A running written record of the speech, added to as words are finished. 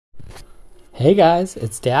Hey guys,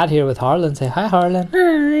 it's Dad here with Harlan. Say hi, Harlan.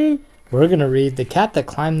 Hi. We're going to read The Cat That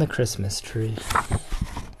Climbed the Christmas Tree.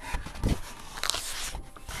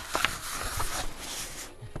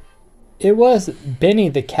 It was Benny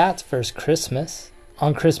the cat's first Christmas.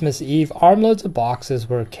 On Christmas Eve, armloads of boxes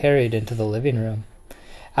were carried into the living room.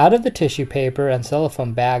 Out of the tissue paper and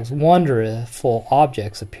cellophane bags, wonderful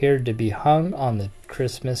objects appeared to be hung on the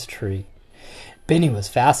Christmas tree. Benny was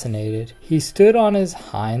fascinated. He stood on his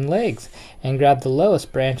hind legs and grabbed the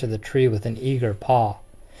lowest branch of the tree with an eager paw.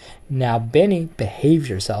 "Now, Benny, behave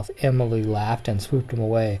yourself," Emily laughed and swooped him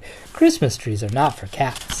away. "Christmas trees are not for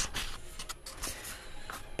cats."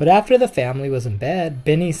 But after the family was in bed,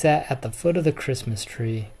 Benny sat at the foot of the Christmas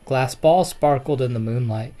tree. Glass balls sparkled in the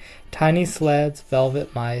moonlight. Tiny sleds,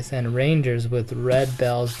 velvet mice, and reindeers with red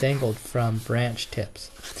bells dangled from branch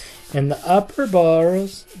tips. In the upper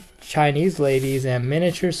bars, Chinese ladies and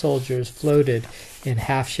miniature soldiers floated in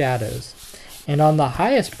half shadows. And on the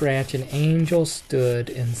highest branch, an angel stood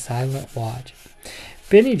in silent watch.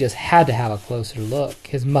 Benny just had to have a closer look.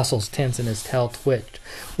 His muscles tensed and his tail twitched.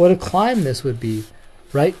 What a climb this would be!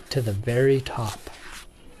 Right to the very top.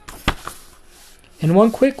 In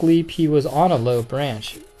one quick leap, he was on a low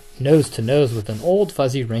branch, nose to nose with an old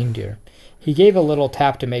fuzzy reindeer. He gave a little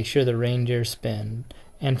tap to make sure the reindeer spun,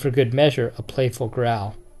 and for good measure, a playful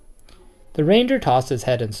growl. The reindeer tossed his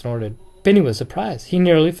head and snorted. Benny was surprised. He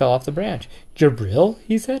nearly fell off the branch. "You're real?"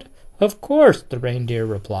 he said. "Of course," the reindeer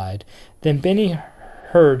replied. Then Benny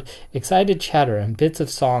heard excited chatter and bits of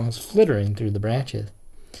songs flittering through the branches.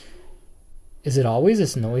 "Is it always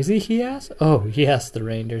this noisy?" he asked. "Oh, yes," the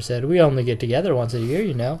reindeer said. "We only get together once a year,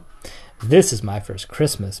 you know." "This is my first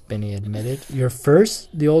Christmas," Benny admitted. "Your first?"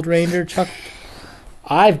 the old reindeer chuckled.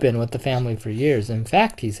 "I've been with the family for years. In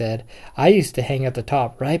fact," he said, "I used to hang at the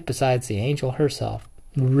top right beside the angel herself."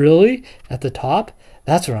 "Really? At the top?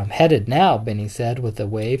 That's where I'm headed now," Benny said with a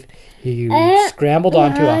wave. He scrambled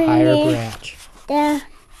onto a higher branch.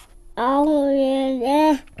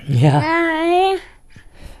 Yeah.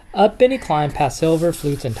 Up Benny climbed past silver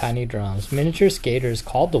flutes and tiny drums. Miniature skaters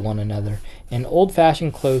called to one another, and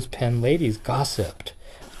old-fashioned clothespin ladies gossiped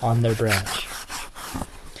on their branch.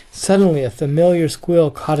 Suddenly, a familiar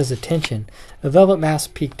squeal caught his attention. A velvet mouse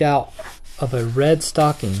peeked out of a red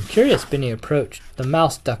stocking. Curious, Benny approached. The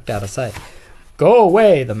mouse ducked out of sight. "Go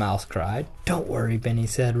away," the mouse cried. "Don't worry," Benny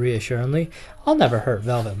said reassuringly. "I'll never hurt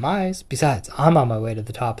velvet mice. Besides, I'm on my way to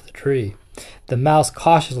the top of the tree." The mouse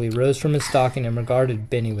cautiously rose from his stocking and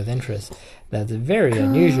regarded Benny with interest. "That's very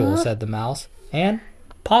unusual," said the mouse, "and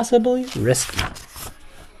possibly risky."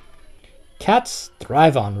 "Cats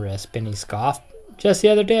thrive on risk," Benny scoffed. "Just the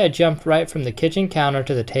other day I jumped right from the kitchen counter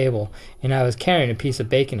to the table, and I was carrying a piece of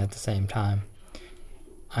bacon at the same time."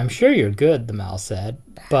 "I'm sure you're good," the mouse said,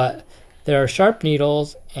 "but there are sharp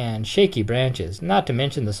needles and shaky branches, not to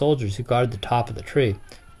mention the soldiers who guard the top of the tree.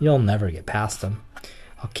 You'll never get past them."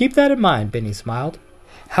 "I'll keep that in mind," Benny smiled.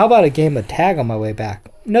 "How about a game of tag on my way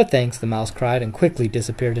back?" "No thanks," the mouse cried and quickly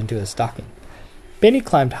disappeared into his stocking. Benny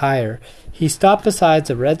climbed higher. He stopped beside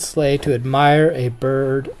a red sleigh to admire a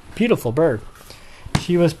beautiful bird.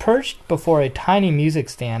 She was perched before a tiny music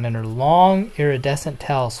stand, and her long, iridescent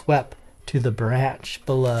tail swept to the branch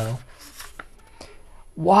below.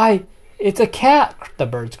 "Why, it's a cat!" the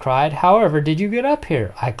birds cried. "However did you get up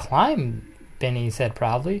here?" "I climbed," Benny said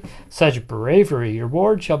proudly. "Such bravery! Your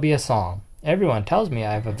reward shall be a song. Everyone tells me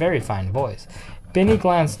I have a very fine voice." Benny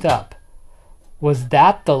glanced up. Was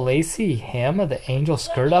that the lacy hem of the angel's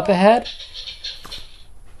skirt up ahead?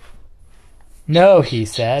 "No," he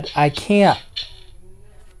said, "I can't."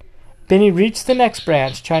 Benny reached the next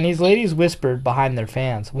branch. Chinese ladies whispered behind their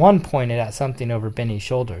fans. One pointed at something over Benny's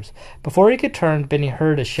shoulders. Before he could turn, Benny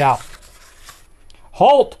heard a shout.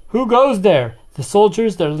 "Halt! Who goes there?" The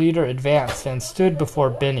soldiers, their leader, advanced and stood before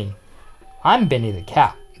Benny. "I'm Benny the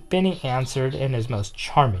cat," Benny answered in his most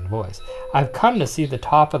charming voice. "I've come to see the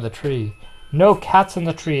top of the tree." "No cats in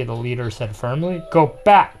the tree," the leader said firmly. "Go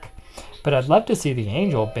back." "But I'd love to see the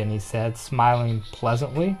angel," Benny said, smiling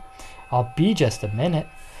pleasantly. "I'll be just a minute."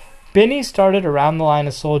 Benny started around the line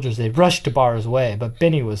of soldiers. They rushed to bar his way, but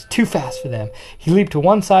Benny was too fast for them. He leaped to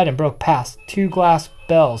one side and broke past. 2 glass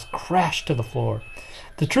bells crashed to the floor.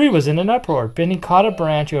 The tree was in an uproar. Benny caught a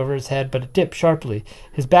branch over his head, but it dipped sharply.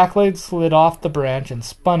 His back leg slid off the branch and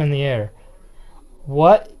spun in the air.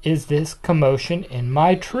 "What is this commotion in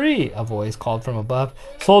my tree?" a voice called from above.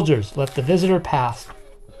 "Soldiers, let the visitor pass."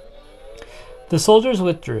 The soldiers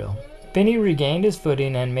withdrew. Benny regained his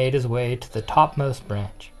footing and made his way to the topmost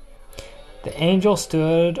branch. The angel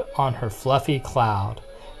stood on her fluffy cloud.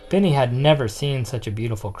 Benny had never seen such a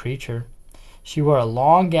beautiful creature. She wore a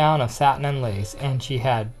long gown of satin and lace, and she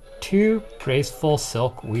had 2 graceful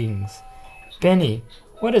silk wings. "Benny,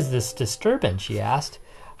 what is this disturbance?" she asked.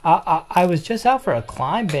 I was just out for a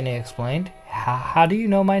climb," Benny explained. How do you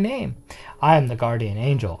know my name?" "I am the guardian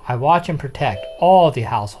angel. I watch and protect all the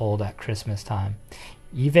household at Christmas time."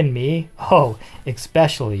 "Even me?" "Oh,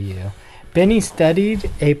 especially you." Benny studied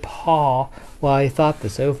a paw while he thought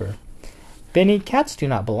this over. "Benny, cats do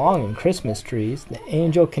not belong in Christmas trees," the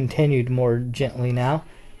angel continued more gently now.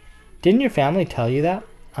 "Didn't your family tell you that?"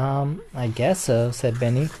 I guess so," said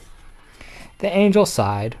Benny. The angel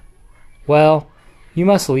sighed. "Well, you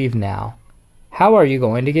must leave now. How are you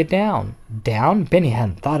going to get down?" Down? Benny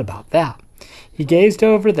hadn't thought about that. He gazed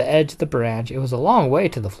over the edge of the branch. It was a long way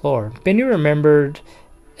to the floor. Benny remembered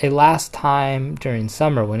a last time during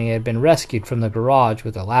summer when he had been rescued from the garage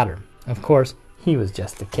with a ladder. Of course, he was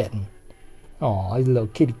just a kitten. "Aw, he's a little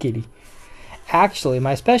kitty. "Actually,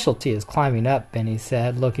 my specialty is climbing up," Benny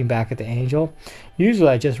said, looking back at the angel. "Usually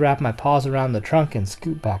I just wrap my paws around the trunk and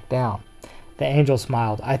scoot back down." The angel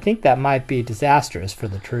smiled. "I think that might be disastrous for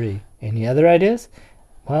the tree. Any other ideas?"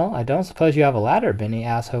 "Well, I don't suppose you have a ladder?" Benny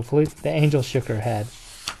asked hopefully. The angel shook her head.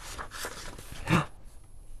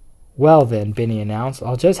 "Well then," Benny announced,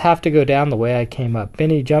 "I'll just have to go down the way I came up."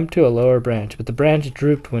 Benny jumped to a lower branch, but the branch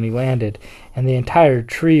drooped when he landed, and the entire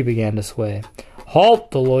tree began to sway.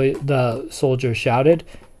 "Halt!" the soldier shouted.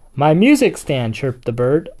 "My music stand!" chirped the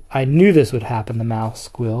bird. "I knew this would happen," the mouse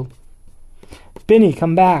squealed. "Benny,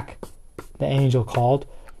 come back!" the angel called.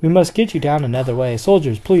 "We must get you down another way.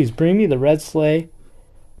 Soldiers, please bring me the red sleigh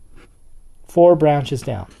 4 branches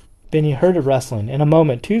down." Benny heard a rustling. In a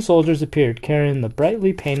moment, 2 soldiers appeared, carrying the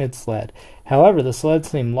brightly painted sled. However, the sled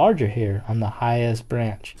seemed larger here, on the highest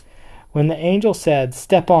branch. When the angel said,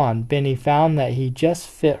 "Step on," Benny found that he just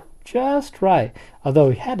fit just right, although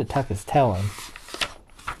he had to tuck his tail in.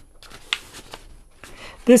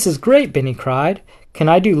 "This is great," Benny cried. "Can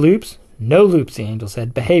I do loops?" "No loops," the angel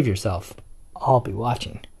said. "Behave yourself. I'll be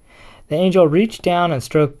watching." The angel reached down and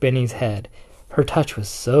stroked Benny's head. Her touch was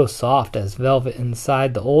so soft as velvet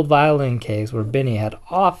inside the old violin case where Benny had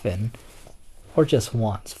often, or just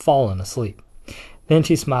once, fallen asleep. Then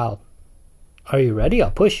she smiled. "Are you ready?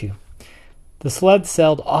 I'll push you." The sled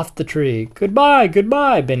sailed off the tree. "Goodbye,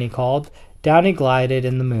 goodbye," Benny called. Down he glided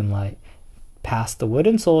in the moonlight, past the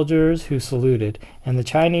wooden soldiers who saluted, and the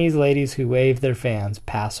Chinese ladies who waved their fans,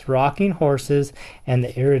 past rocking horses and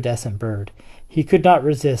the iridescent bird. He could not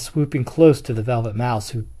resist swooping close to the velvet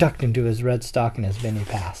mouse, who ducked into his red stocking as Benny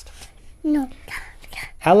passed. No.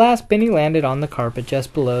 At last, Benny landed on the carpet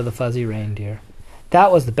just below the fuzzy reindeer. "That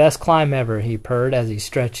was the best climb ever," he purred as he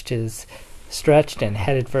stretched and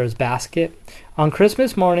headed for his basket. On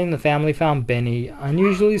Christmas morning, the family found Benny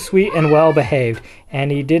unusually sweet and well-behaved,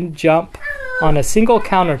 and he didn't jump on a single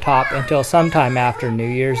countertop until sometime after New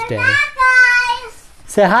Year's Day. Guys.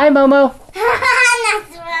 Say hi, Momo. We're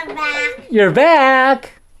back. You're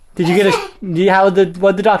back. Did you get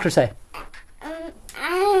what'd the doctor say?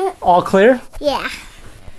 All clear? Yeah.